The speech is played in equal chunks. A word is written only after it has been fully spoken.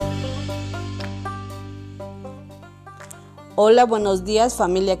Hola, buenos días,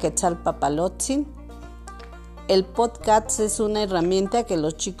 familia Quetzalpapalotzin. El podcast es una herramienta que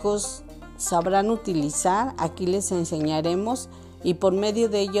los chicos sabrán utilizar. Aquí les enseñaremos y por medio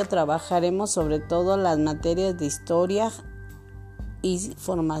de ello trabajaremos sobre todo las materias de historia y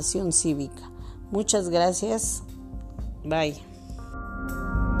formación cívica. Muchas gracias. Bye.